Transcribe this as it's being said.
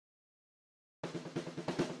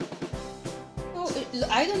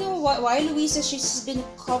I don't know why Louisa, she's been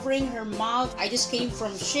covering her mouth. I just came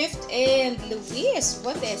from shift, and Louise,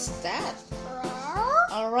 what is that?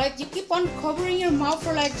 Alright, you keep on covering your mouth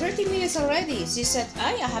for like 30 minutes already. She said,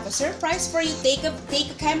 I have a surprise for you. Take a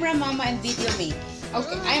camera, Mama, and video me.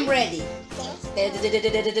 Okay, I'm ready. What did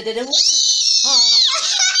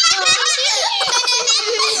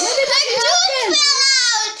that happen?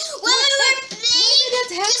 When we were playing the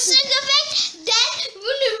circle effect, then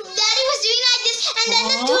Daddy was doing like this, and then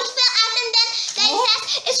the tooth fell out, and then Daddy said,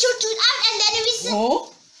 it's your tooth out, and then we said,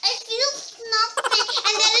 I feel nothing,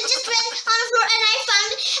 and then it just went on the floor, and I found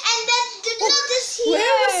it, and then the tooth is here.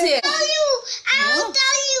 Where is it? I'll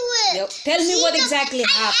tell you it. Yep. Tell me what exactly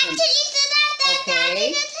happened. I actually did that,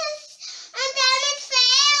 Okay. and then it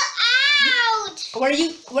fell out. Were you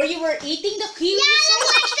eating the kiwi? Yeah,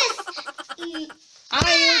 look like this.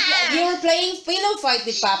 You were playing pillow fight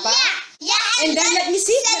with Papa? Yeah. And then let me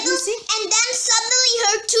see. And then suddenly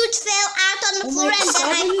her tooth fell out on the floor, and then I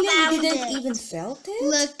found you didn't it. even felt it?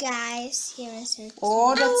 Look, guys, here is her tooth.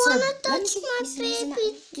 Oh, that's I wanna touch my baby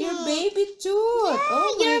tooth. your baby tooth.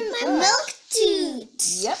 Oh Your my God. milk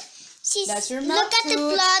tooth. Yep. That's your milk Look at the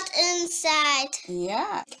tooth. blood inside.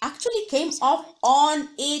 Yeah, it actually came off on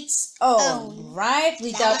its own, right?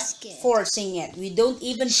 Without was good. forcing it. We don't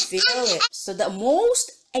even feel it. So the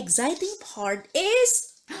most exciting part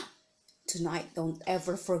is tonight. Don't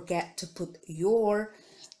ever forget to put your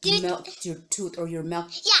milk, your tooth or your milk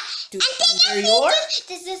tooth under your.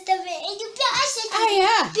 This is the way you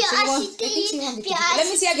Yeah. Let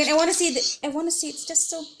me see again. I want to see the. I want to see. It's just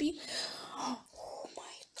so beautiful. Oh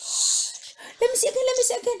my gosh. Let me see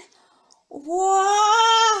again.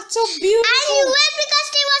 Wow, so beautiful. I knew it because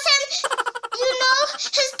there was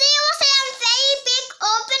there was a very big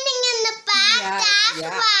opening in the back.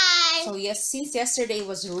 That's why. So yes, since yesterday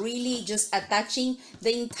was really just attaching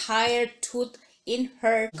the entire tooth in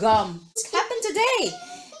her gum. What happened today?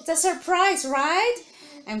 It's a surprise, right?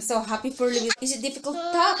 I'm so happy for Louise. Is it difficult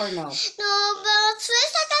to talk or no? No, but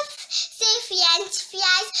first I can say French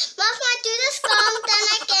fries. Once my tooth is gone, then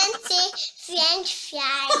I can say French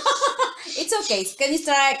fries. It's okay. Can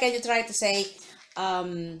you try to say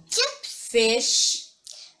Chips. fish?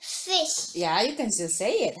 Fish. Yeah, you can still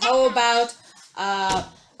say it. How about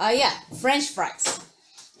French fries?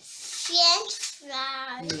 French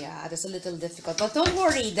fries. Yeah, that's a little difficult, but don't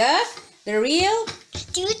worry. The real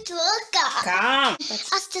Tooth will come. come.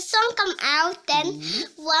 As the sun come out, then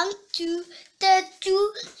 1, 2, the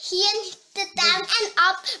 2 here, the down and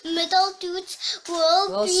up middle tooth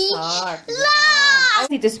will be start. long.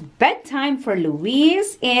 It is bedtime for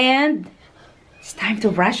Louise, and it's time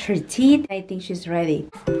to brush her teeth. I think she's ready.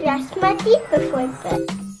 Brush my teeth before bed.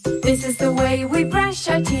 This is the way we brush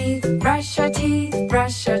our teeth, brush our teeth,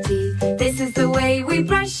 brush our teeth. This is the way we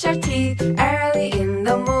brush our teeth early in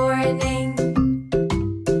the morning.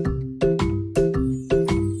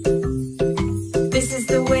 This is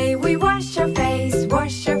the way we wash our face,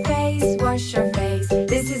 wash our face, wash our face.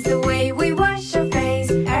 This is the way we wash our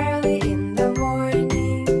face early in the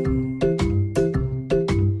morning.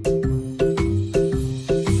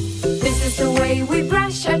 This is the way we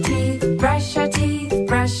brush our teeth, brush our teeth,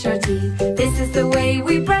 brush our teeth. This is the way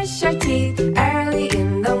we brush our teeth early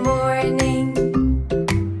in the morning.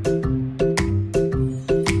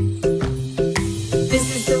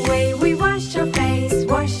 This is the way we wash our face,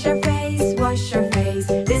 wash our face, wash our face.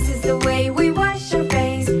 This is the way we wash our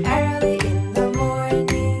face early in the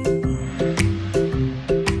morning.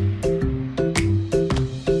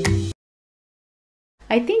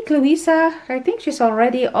 I think she's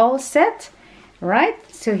already all set, right?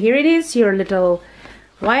 So here it is, your little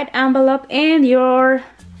white envelope and your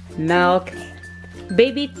milk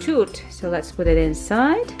baby tooth. So let's put it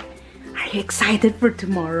inside. Are you excited for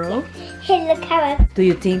tomorrow? Hey, look how it. Do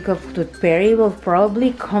you think Tooth Fairy will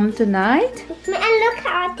probably come tonight? And look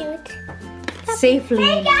how I do it. Safely.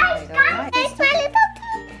 Hey guys, Alright. there's my little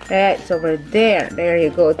tooth. It's over there. There you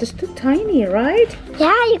go. It's too tiny, right?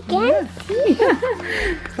 Yeah, you can see.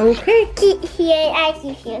 Okay. Here, I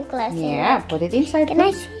see here close. Yeah, put it inside. Can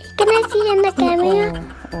I see? Can I see in the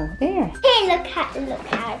camera? Oh, there. Hey, look how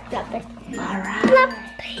I flop it. Alright. Flop.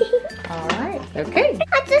 Alright. Okay.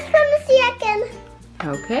 I just want to see again.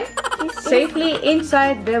 Okay. Safely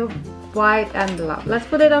inside the white envelope. Let's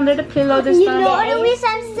put it under the pillow this You time. know, Louise,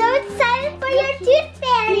 I'm so excited for your tooth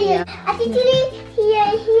fairy. Yeah. I think here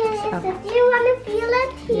is it. Do you want to feel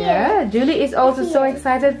it here? Yeah, Julie is also so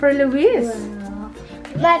excited for Louise. Wow.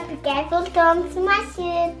 But be careful, don't smash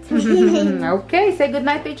it. Okay, say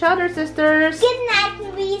goodnight to each other, sisters. Good night,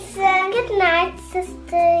 Louise. Good night,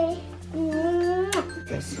 sister.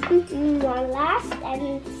 this? One last,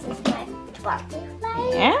 and this is my butterfly.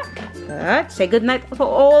 Yeah, good. Say good night for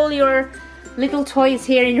all your little toys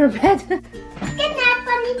here in your bed. Good night,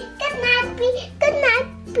 Bunny. Good night, Good night,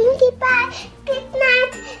 Pinkie Pie. Good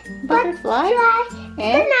night, Butterfly.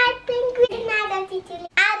 Good night, Pinkie. Good night, Auntie Tilly.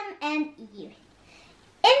 Adam and Eve.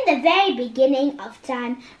 In the very beginning of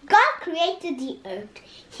time, God created the earth.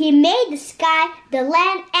 He made the sky, the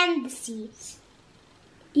land, and the seas.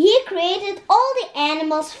 He created all the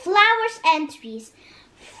animals, flowers, and trees.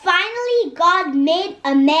 Finally, God made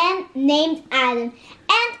a man named Adam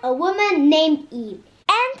and a woman named Eve.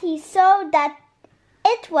 And he saw that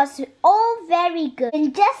it was all very good.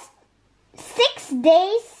 In just 6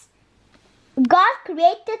 days, God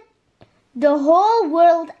created the whole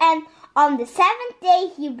world, and on the 7th day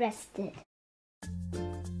he rested.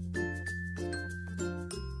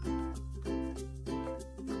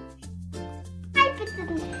 I put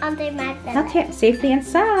it under my bed. Okay, safely and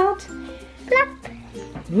sound. Plop.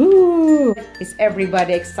 Ooh, is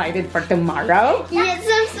everybody excited for tomorrow? Yes,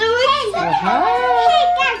 I'm so excited. Hey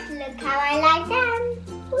guys, look how I like them.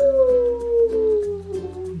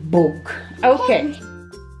 Ooh. Book. Okay.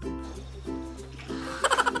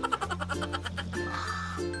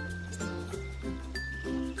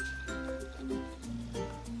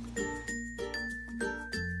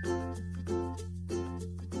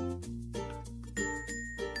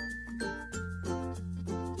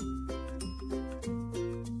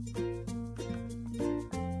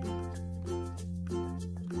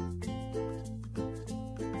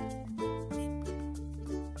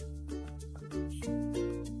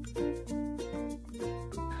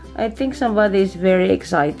 I think somebody is very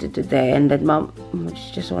excited today, and that mom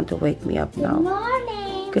just want to wake me up now. Good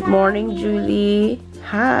morning. Good morning, Julie.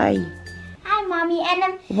 Hi. Hi, Mommy.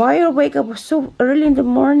 And Why you wake up so early in the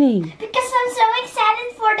morning? because I'm so excited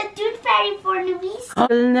for the tooth fairy for Louise.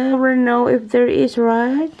 I'll never know if there is,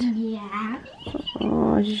 right? Yeah.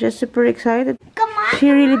 Oh, she's just super excited. Come on.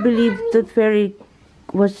 She really believed the fairy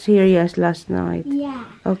was serious last night. Yeah.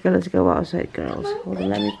 Okay, let's go outside, girls. Hold on,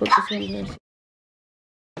 let me put this in here.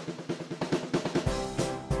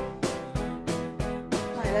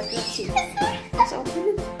 Let's see. Let's open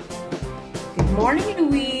it. Good morning,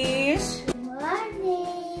 Louise. Good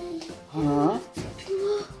morning. Huh?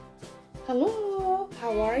 Hello.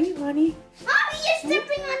 How are you, honey? Mommy, you're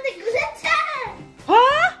stepping on the glitter.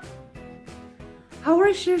 Huh? How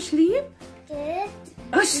was your sleep? Good.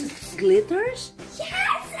 Oh, glitters?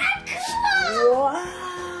 Yes, I'm cool.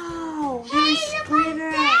 Wow. Hey, Nice look glitters. at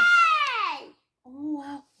that. Oh,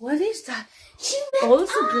 wow. What is that? She went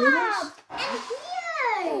Also up. glitters? And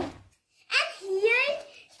here. And here.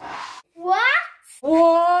 What?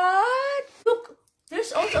 What? Look,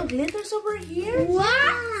 there's also glitters over here.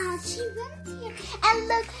 Wow, she went here. And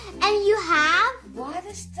look, and you have? What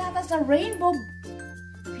is that? That's a rainbow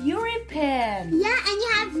Fury pen. Yeah, and you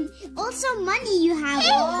have also money. You have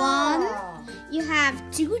one. You have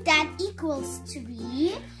 2. That equals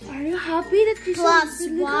 3. Are you happy that you saw Plus the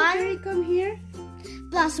little 1. fairy come here?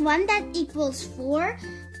 Plus 1, that equals 4.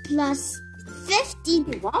 Plus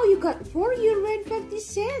 50. Wow, you got 4 euro and 50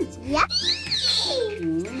 cents. Yeah.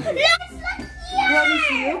 Look here. What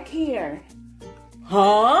is look here?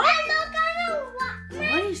 Huh? And look at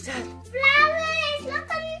What is that? flowers. Look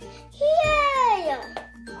at here.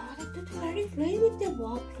 Oh, the fairy play with the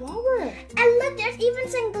flower. And look, there's even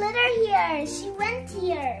some glitter here. She went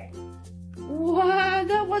here. Wow,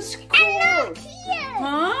 that was cool. And look here.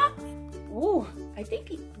 Huh? Oh, I think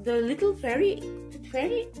the little fairy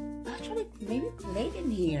actually maybe played in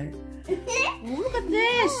here. Oh, look at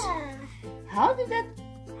this. Yeah. How did that?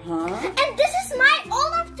 Huh? And this is my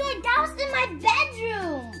Olaf toy. That was in my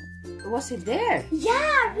bedroom. Was it there?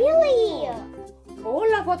 Yeah, really.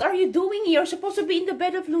 Olaf, what are you doing? You're supposed to be in the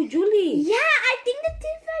bed of Julie. Yeah, I think the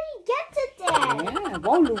tooth fairy gets it there. Yeah.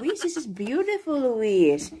 Wow, Louise, this is beautiful,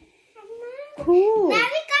 Louise. Cool. Now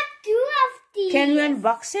we got 2 of these. Can we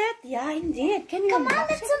unbox it? Yeah, indeed. Can we Come on, unbox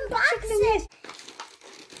let's it? unbox Louise.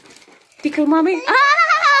 Tickle, mommy.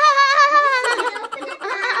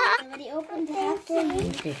 Somebody opened it for you.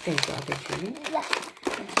 Okay, thank you, Julie.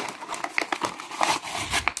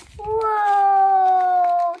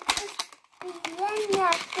 Whoa!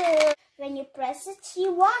 When you press it, she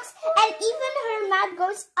walks, and even her mouth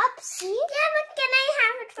goes up. See? Yeah, but can I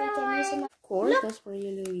have it for one? Of course, that's for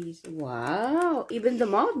you, Louise. Wow, even the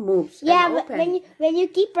mouth moves. Yeah, and but open. when you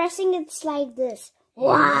keep pressing, it's like this.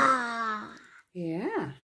 Wow!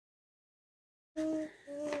 Yeah.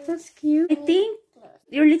 That's cute. I think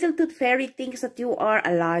your little tooth fairy thinks that you are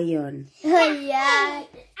a lion. Yeah.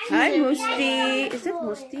 Hi, Musty. Is that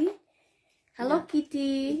Musty? Hello,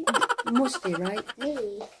 Kitty. Musti, right?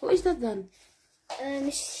 Me. Who is that then?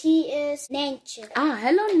 She is Nature. Ah,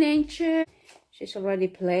 hello, Nature. She's already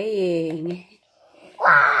playing.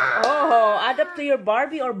 Wow. Oh, add up to your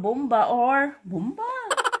Barbie or Boomba or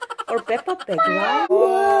Peppa Pig, right?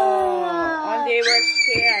 Oh, and they were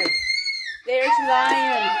scared. There's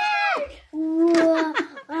Lion.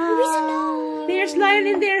 There's Lion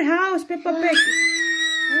in their house, Peppa Pig.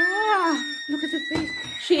 Ah, look at the face.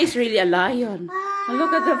 She is really a lion.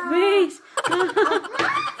 Look at the face.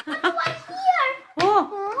 Oh,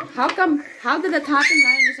 how did that happen?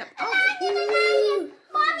 Lion is up. Oh.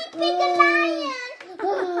 Mommy, pick a lion.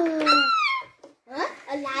 Huh?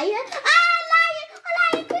 A lion? Ah, a lion! A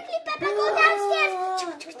lion! Quickly, Peppa, go downstairs.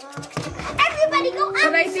 Everybody go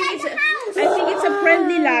outside But I think it's a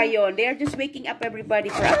friendly lion. They are just waking up everybody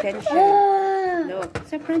for attention. Look,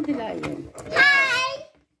 it's a friendly lion. Hi.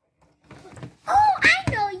 Oh, I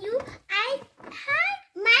know you. Hi.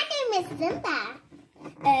 My name is Simba.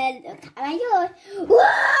 Look how I do.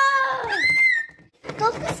 Whoa!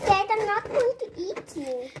 Don't be scared. I'm not going to eat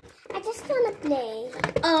you. I just want to play.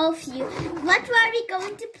 Oh, phew. What were we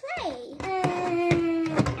going to play? I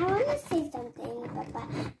want to say something, Papa.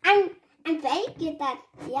 I'm very good at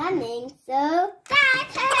yawning, so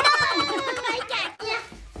that's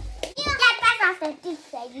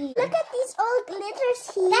Look at these old glitters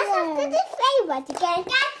here. That's not the fairy once again.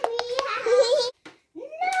 That's me. No!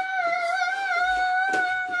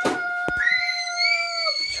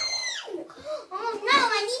 Oh no,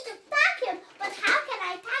 I need to tag him. But how can I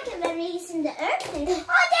tag him when he's in the airplane?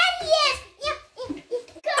 Oh, there he is!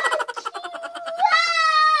 Go!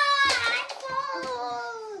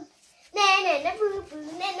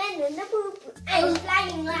 I'm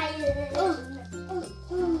flying lion.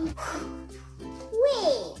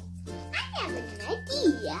 Wait, I have an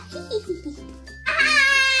idea.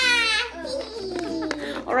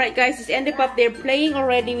 Alright guys, it's ended up. They're playing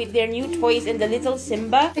already with their new toys and the little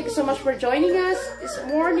Simba. Thank you so much for joining us this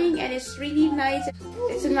morning, and it's really nice.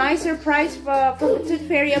 It's a nice surprise from the Tooth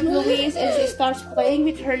Fairy of Louise, and she starts playing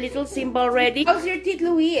with her little Simba already. How's your teeth,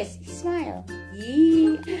 Louise? Smile.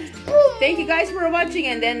 Yeah. Thank you guys for watching,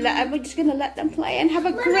 and then I'm just gonna let them play and have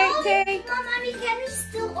a great day. Mommy, can we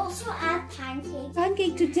still also add pancakes?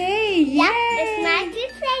 Pancake today. Yep, Yay. it's my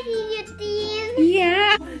Tooth Fairy routine.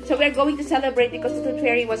 Yeah. So we're going to celebrate because the Tooth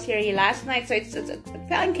Fairy was here last night, so it's a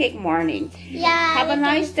pancake morning. Yeah. Have a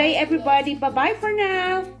nice day, everybody. Bye-bye for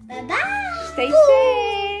now. Bye-bye. Stay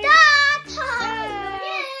safe.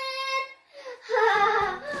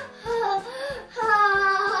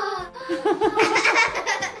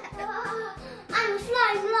 I'm a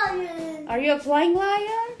flying lion. Are you a flying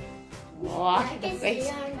lion? Wow, the It's face.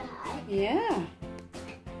 beyond the eye. Yeah.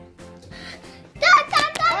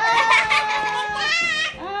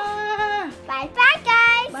 Ah. Bye-bye,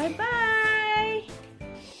 guys. Bye-bye.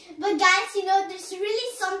 But guys, you know, there's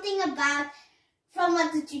really something about from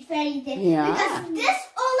what the Tooth Fairy did. Yeah. Because this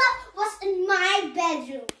Olaf was in my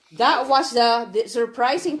bedroom. That was the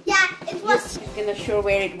surprising. Yeah, it was. I'm gonna show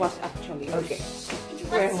where it was actually. Okay.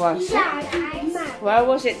 Where was it? Yeah, guys. Where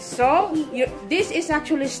was it? So, this is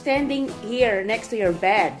actually standing here next to your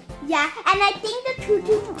bed. Yeah, and I think the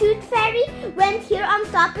Tooth Fairy went here on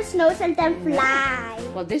top of his nose and then fly.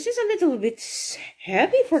 Well, this is a little bit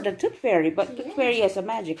heavy for the Tooth Fairy, but Tooth Fairy has a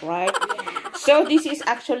magic, right? So, this is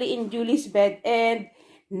actually in Julie's bed, and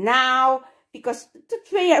now, because the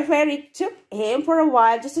Tooth Fairy took him for a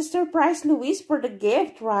while just to surprise Louise for the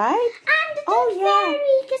gift, right? I'm the Tooth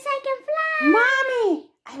Fairy because I can fly. Mommy,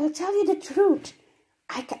 I will tell you the truth.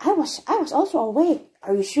 I was also awake.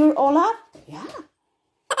 Are you sure, Olaf? Yeah.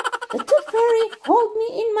 The Tooth Fairy hold me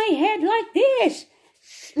in my head like this,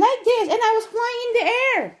 and I was flying in the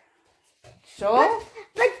air. So,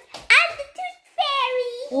 But I'm the Tooth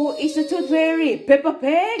Fairy. who is the Tooth Fairy? Peppa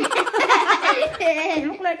Pig?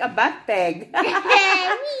 You look like a bat pig. You can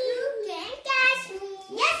catch me.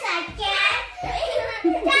 Yes,